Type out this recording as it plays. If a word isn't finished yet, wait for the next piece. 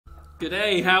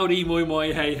G'day, howdy, moi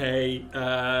moi, hey hey.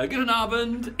 Good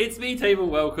Abend. It's me, Table.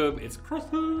 Welcome. It's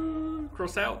crossover.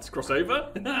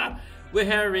 We're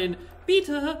here in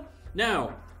beta.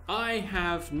 Now, I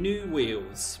have new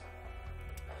wheels.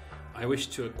 I wish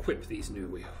to equip these new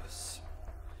wheels.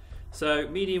 So,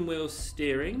 medium wheel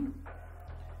steering.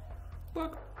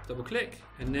 Double click,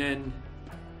 and then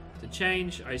to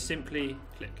change, I simply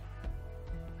click.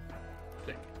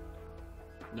 Click.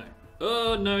 No.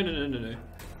 Oh, no.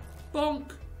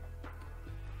 Bonk.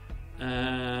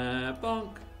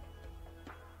 Bonk.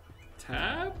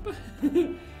 Tab.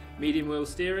 Medium wheel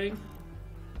steering.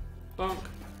 Bonk.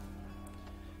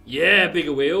 Yeah,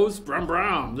 bigger wheels. Brum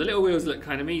brum. The little wheels look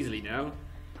kind of measly now.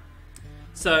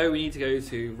 So we need to go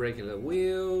to regular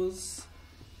wheels.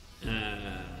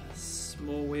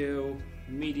 Small wheel.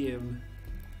 Medium.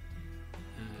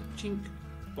 Chink.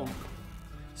 Bonk.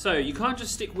 So you can't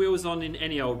just stick wheels on in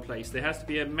any old place. There has to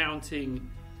be a mounting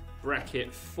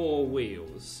bracket for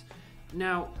wheels.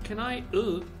 Now, can I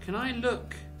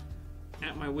look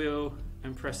at my wheel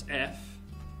and press F?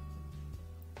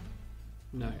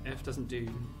 No, F doesn't do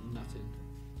nothing.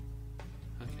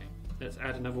 Okay, let's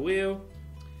add another wheel.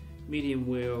 Medium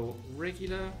wheel,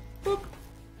 regular. Boop.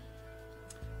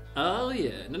 Oh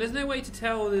yeah. Now there's no way to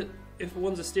tell that if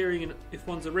one's a steering and if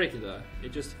one's a regular.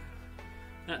 It just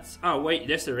oh wait,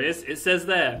 yes there is. It says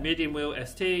there, medium wheel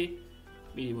ST,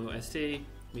 medium wheel ST,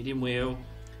 medium wheel,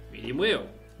 medium wheel.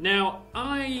 Now,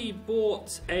 I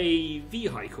bought a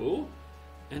vehicle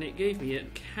and it gave me a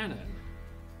cannon.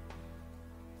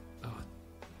 Oh,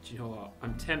 do you know what?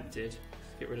 I'm tempted to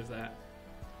get rid of that.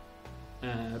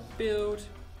 Build.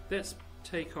 Let's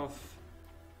take off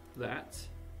that.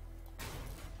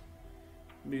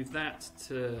 Move that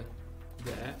to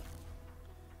there.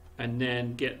 And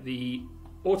then get the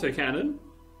autocannon.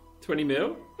 20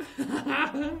 mil. Put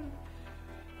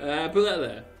that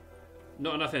there.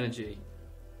 Not enough energy.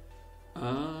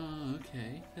 Ah,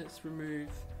 okay. Let's remove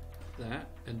that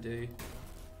and do...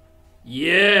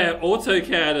 Yeah!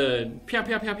 Autocannon! Pew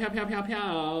pew pew pew pew pew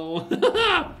pew!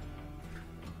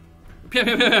 Pew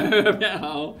pew pew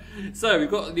pew! So,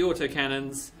 we've got the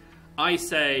autocannons. I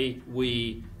say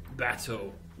we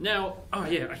battle. Now, oh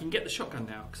yeah, I can get the shotgun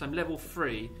now, because I'm level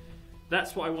 3.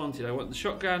 That's what I wanted. I want the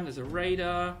shotgun, there's a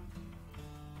radar.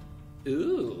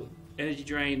 Ooh! Energy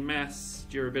drain, mass,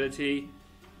 durability.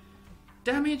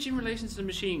 Damage in relation to the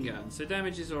machine gun. So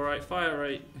damage is alright. Fire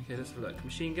rate. Okay, let's have a look.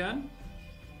 Machine gun.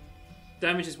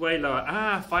 Damage is way lower.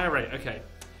 Ah, fire rate. Okay.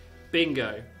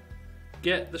 Bingo.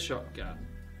 Get the shotgun.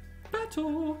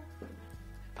 Battle.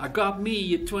 I got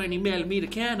me a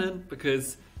 20mm cannon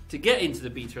because to get into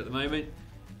the beta at the moment,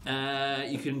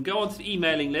 you can go onto the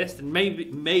emailing list and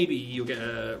maybe you'll get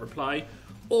a reply,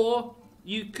 or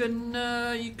you can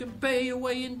pay your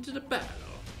way into the battle.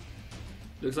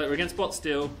 Looks like we're against bots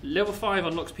still. Level 5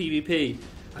 unlocks PvP.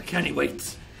 I can't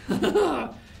wait.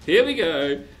 Here we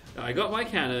go. I got my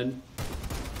cannon.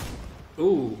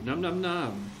 Ooh, num num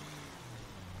num.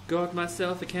 Got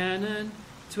myself a cannon.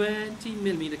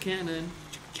 20mm cannon.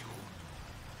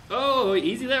 Oh,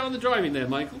 easy there on the driving there,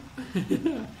 Michael.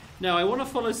 Now, I want to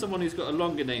follow someone who's got a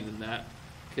longer name than that,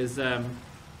 because I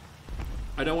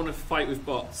don't want to fight with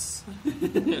bots.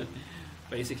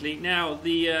 Basically. Now,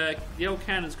 the old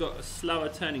cannon's got a slower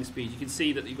turning speed. You can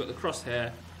see that you've got the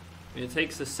crosshair, and it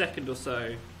takes a second or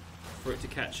so for it to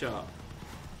catch up.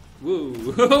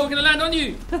 Woo! Oh, I'm gonna land on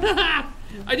you!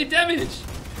 I did damage!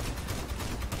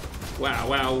 Wow,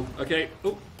 wow. Okay.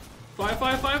 Oh. Fire,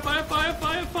 fire, fire, fire, fire,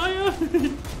 fire, fire!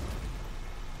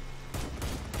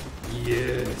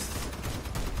 Yes!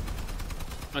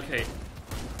 Okay.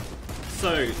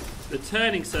 So, the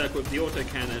turning circle of the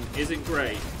autocannon isn't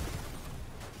great.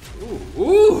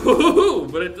 Ooh,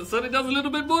 but it certainly does a little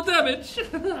bit more damage.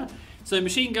 So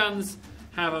machine guns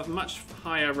have a much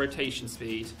higher rotation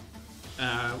speed.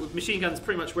 With machine guns,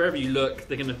 pretty much wherever you look,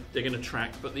 they're gonna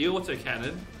track. But the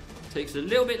autocannon takes a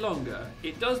little bit longer.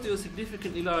 It does do a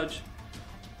significantly larger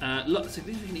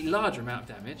amount of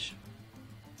damage.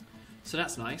 So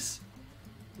that's nice,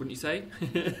 wouldn't you say?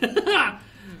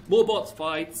 More bots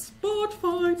fights,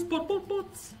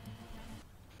 bots.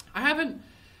 I haven't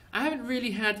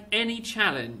really had any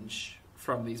challenge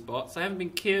from these bots. I haven't been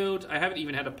killed. I haven't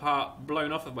even had a part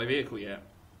blown off of my vehicle yet.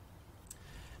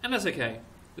 And that's okay.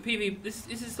 The PV, this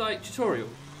is like tutorial.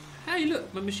 Hey,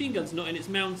 look, my machine gun's not in its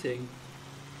mounting.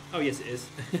 Oh, yes, it is.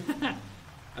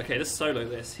 Okay, let's solo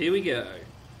this. Here we go.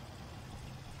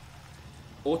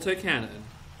 Autocannon.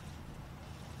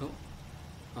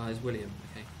 Oh, there's William.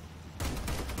 Okay.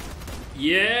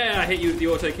 Yeah, I hit you with the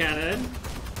autocannon.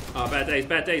 Oh, bad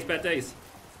days.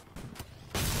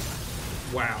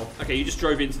 Wow. Okay, you just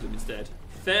drove into them instead.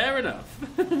 Fair enough.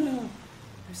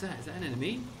 Who's that? Is that an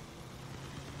enemy?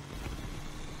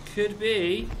 Could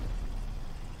be.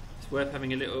 It's worth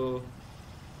having a little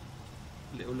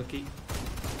looky.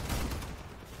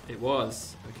 It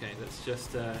was. Okay, let's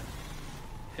just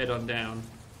head on down.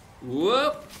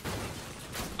 Whoop!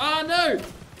 Oh no!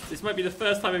 This might be the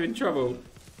first time I'm in trouble.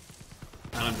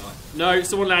 And I'm not. No,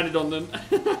 someone landed on them.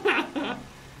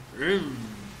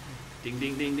 Ding,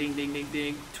 ding, ding, ding, ding, ding,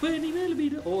 ding.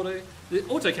 20mm auto. The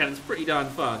auto cannon's pretty darn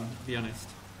fun, to be honest.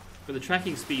 But the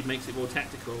tracking speed makes it more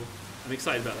tactical. I'm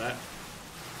excited about that.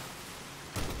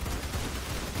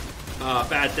 Ah,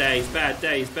 bad days, bad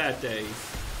days, bad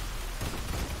days.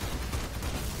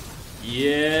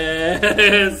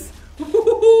 Yes!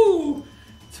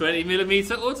 20mm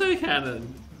autocannon.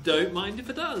 Don't mind if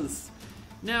it does.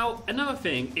 Now, another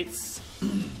thing, it's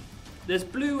there's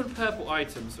blue and purple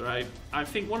items, right? I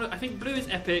think blue is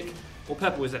epic, or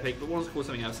purple is epic, but one's called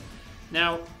something else.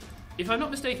 Now, if I'm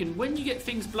not mistaken, when you get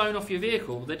things blown off your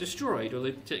vehicle, they're destroyed or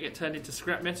they get turned into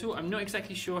scrap metal. I'm not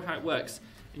exactly sure how it works,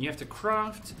 and you have to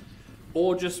craft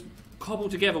or just cobble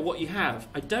together what you have.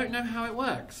 I don't know how it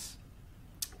works.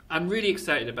 I'm really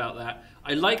excited about that.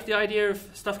 I like the idea of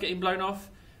stuff getting blown off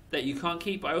that you can't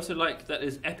keep. I also like that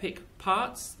there's epic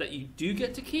parts that you do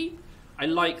get to keep. I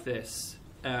like this.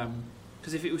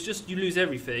 Because if it was just you lose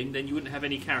everything, then you wouldn't have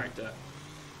any character.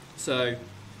 So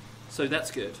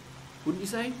that's good. Wouldn't you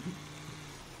say?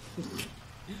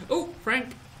 Oh,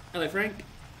 Frank. Hello, Frank.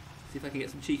 See if I can get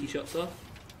some cheeky shots off.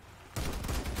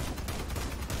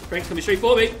 Frank's coming straight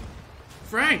for me.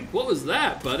 Frank, what was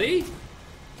that, buddy?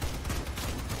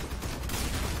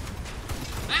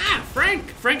 Ah, Frank!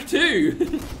 Frank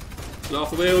 2! Blow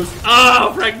off the wheels.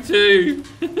 Ah, Frank 2!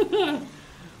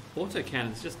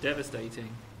 Autocannon's just devastating.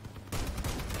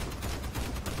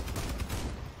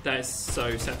 That is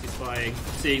so satisfying.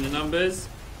 Seeing the numbers,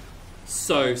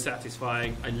 so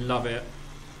satisfying. I love it.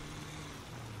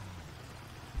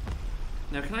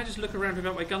 Now, can I just look around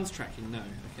without my guns tracking? No.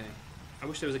 Okay. I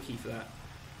wish there was a key for that.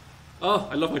 Oh,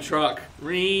 I love my truck.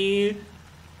 Wee.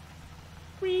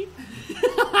 Wee.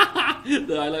 I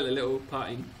like the little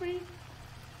parting. Wee.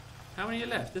 How many are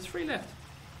left? There's 3 left.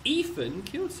 Ethan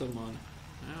killed someone.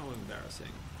 How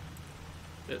embarrassing.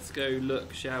 Let's go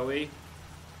look, shall we?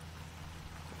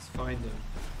 Let's find them.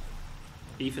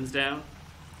 Ethan's down.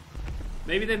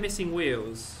 Maybe they're missing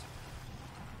wheels.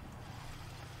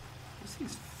 This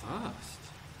thing's fast.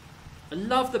 I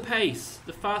love the pace.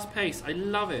 The fast pace. I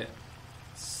love it.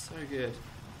 It's so good.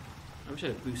 I wish I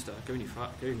had a booster. Go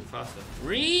even faster.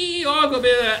 Whee! Oh, I got a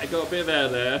bit of that. I got a bit of air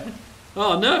there.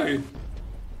 Oh no.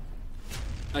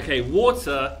 Okay,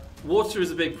 water. Water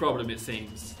is a big problem, it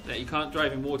seems. That you can't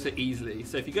drive in water easily.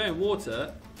 So if you go in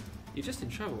water, you're just in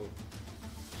trouble.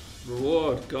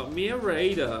 Reward. Got me a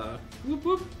radar. Whoop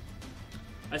whoop.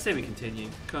 I say we continue.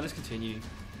 Come on, let's continue.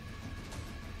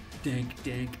 Dank,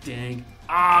 dank, dank.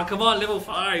 Ah, come on, level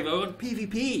 5. I want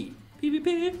PvP.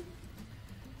 PvP.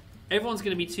 Everyone's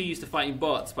going to be too used to fighting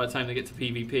bots by the time they get to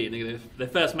PvP. And they're gonna, their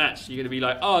first match, you're going to be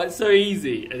like, oh, it's so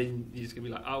easy. And then you're just going to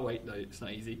be like, oh, wait, no, it's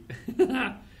not easy.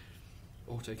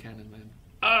 Autocannon, man.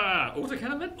 Ah,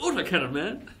 autocannon, man? Autocannon,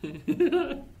 man.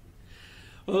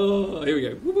 Oh, here we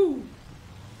go. Woo-hoo.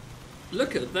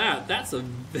 Look at that. That's a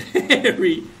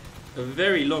very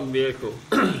long vehicle.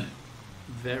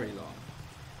 Very long.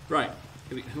 Right.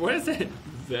 What is it?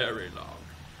 Very long.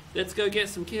 Let's go get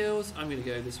some kills. I'm going to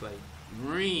go this way.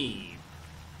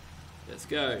 Let's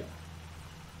go.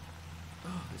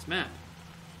 Oh, this map.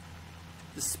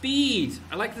 The speed.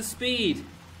 I like the speed.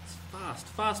 It's fast.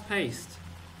 Fast paced.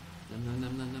 Num, num,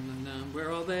 num, num, num, num. Where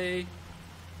are they?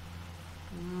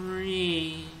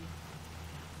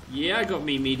 Yeah, I got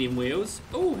me medium wheels.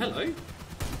 Oh, hello.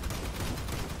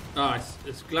 Ah,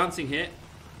 it's glancing hit.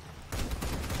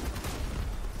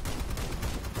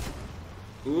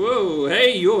 Whoa,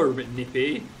 hey, you're a bit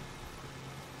nippy.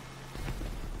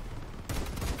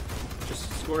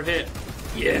 Just score a hit.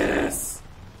 Yes!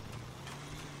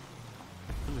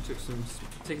 I took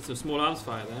taking some small arms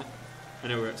fire there. I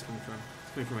know where it's coming from.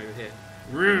 It's coming from over here.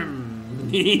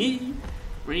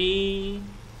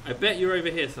 I bet you're over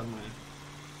here somewhere.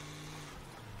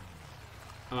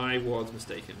 I was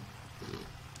mistaken.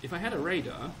 If I had a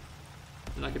radar,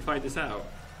 then I could find this out.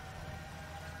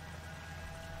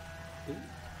 Ooh.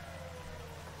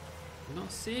 I'm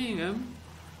not seeing them.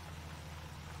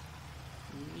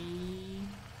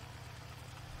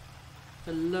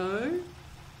 Hello?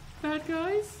 Bad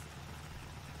guys?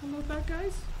 Hello, bad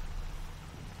guys?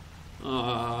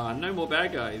 Ah, no more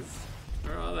bad guys.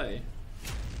 Where are they?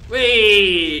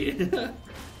 Wait!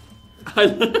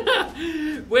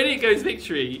 When it goes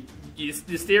victory,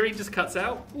 the steering just cuts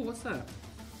out. Oh, what's that?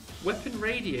 Weapon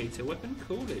radiator, weapon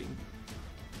cooling.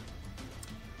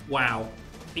 Wow.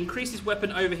 Increases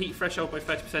weapon overheat threshold by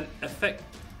 30%.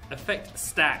 Effect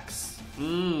stacks.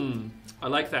 I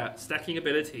like that. Stacking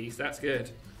abilities, that's good.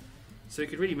 So it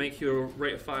could really make your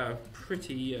rate of fire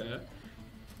pretty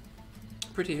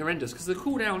horrendous, because the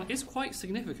cooldown is quite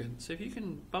significant. So if you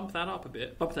can bump that up a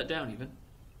bit, bump that down even.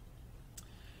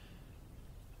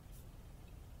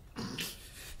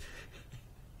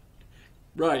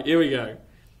 Right, here we go.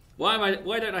 Why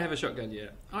don't I have a shotgun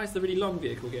yet? Oh, it's the really long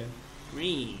vehicle again.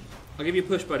 I'll give you a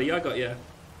push, buddy. I got you.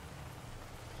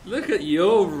 Look at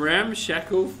your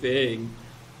ramshackle thing.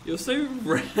 You're so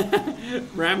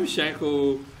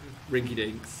ramshackle rinky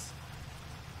dinks.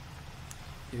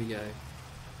 Here we go.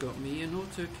 Got me an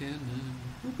autocannon.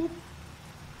 Whoop, whoop.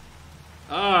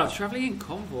 Ah, travelling in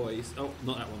convoys. Oh,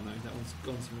 not that one though. That one's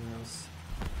gone somewhere else.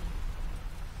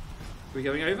 Are we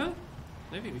going over?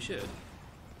 I don't think we should.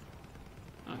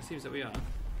 Oh, it seems that we are.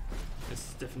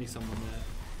 There's definitely someone there.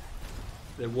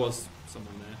 There was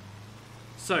someone there.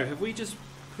 So, have we just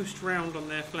pushed round on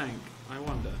their flank? I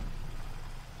wonder.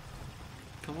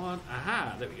 Come on.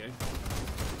 Aha! There we go.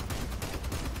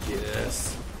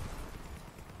 Yes.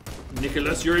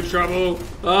 Nicholas, you're in trouble.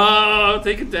 Oh,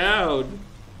 take it down.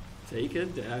 Take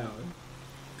it down.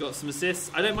 Got some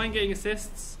assists. I don't mind getting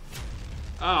assists.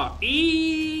 Ah,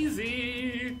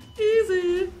 easy.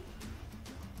 Easy.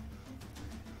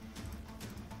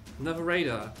 Another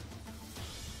radar.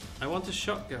 I want a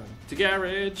shotgun. To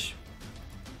garage.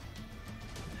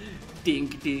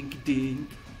 Dink, dink, dink.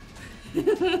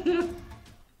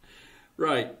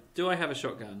 Right. Do I have a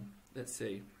shotgun? Let's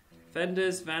see.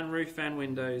 Fenders, van roof, van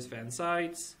windows, van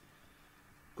sides.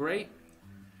 Great.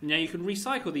 Now you can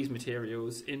recycle these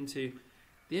materials into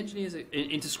the engineers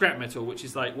into scrap metal, which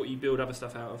is like what you build other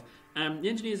stuff out of. The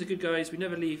engineers are good guys. We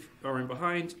never leave our own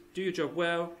behind. Do your job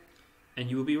well, and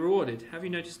you will be rewarded. Have you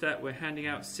noticed that we're handing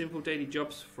out simple daily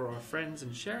jobs for our friends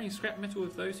and sharing scrap metal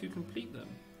with those who complete them?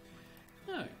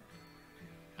 No,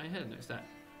 I hadn't noticed that.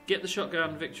 Get the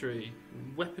shotgun, victory,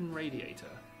 weapon radiator.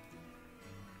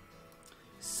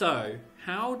 So,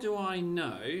 how do I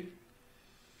know?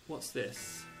 What's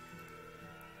this?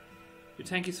 Your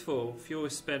tank is full. Fuel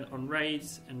is spent on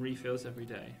raids and refills every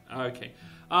day. Okay.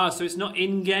 Ah, so it's not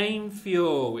in-game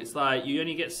fuel. It's like you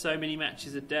only get so many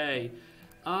matches a day.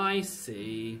 I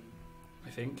see. I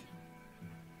think.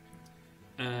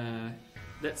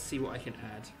 Let's see what I can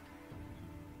add.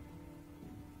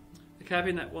 The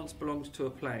cabin that once belonged to a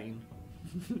plane.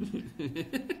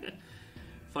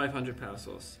 500 power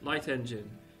source. Light engine.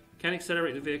 Can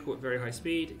accelerate the vehicle at very high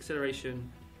speed.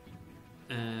 Acceleration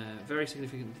very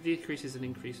significant. Decreases and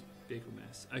increased vehicle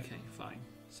mass. Okay, fine.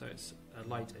 So it's a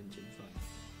light engine. Fine.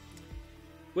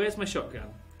 Where's my shotgun?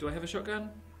 Do I have a shotgun?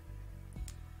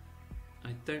 I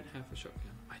don't have a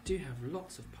shotgun. I do have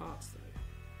lots of parts though.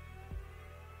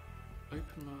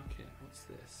 Open market. What's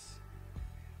this?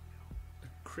 A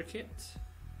cricket?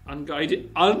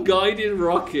 Unguided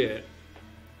rocket.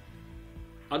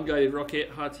 Unguided rocket,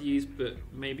 hard to use, but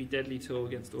maybe deadly tool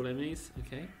against all enemies.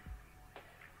 Okay.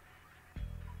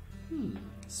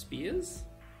 Spears?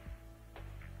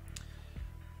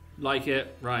 Like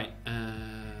it. Right.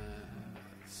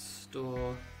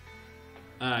 Store.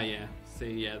 Ah, yeah.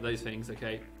 See, yeah, those things.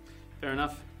 Okay. Fair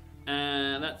enough.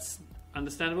 That's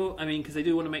understandable. I mean, because they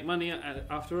do want to make money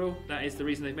after all. That is the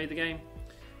reason they've made the game.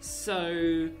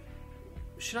 So,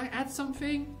 should I add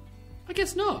something? I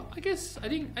guess not. I guess I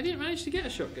didn't manage to get a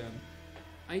shotgun.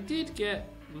 I did get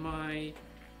my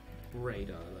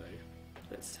radar though.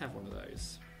 Let's have one of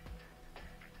those.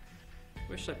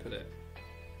 Where should I put it?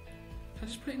 Can I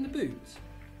just put it in the boot?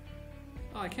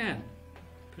 Oh, I can.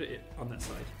 Put it on that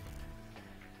side.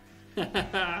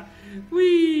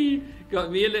 Whee!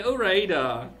 Got me a little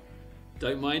radar.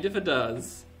 Don't mind if it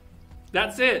does.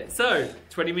 That's it. So,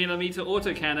 20mm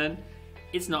autocannon.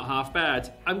 It's not half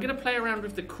bad. I'm going to play around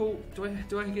with the cool...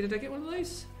 Did I get one of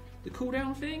those? The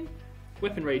cooldown thing?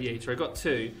 Weapon radiator. I got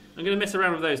 2. I'm going to mess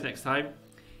around with those next time.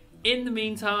 In the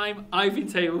meantime, I've been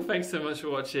Table. Thanks so much for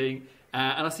watching.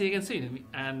 And I'll see you again soon.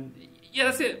 And yeah,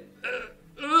 that's it.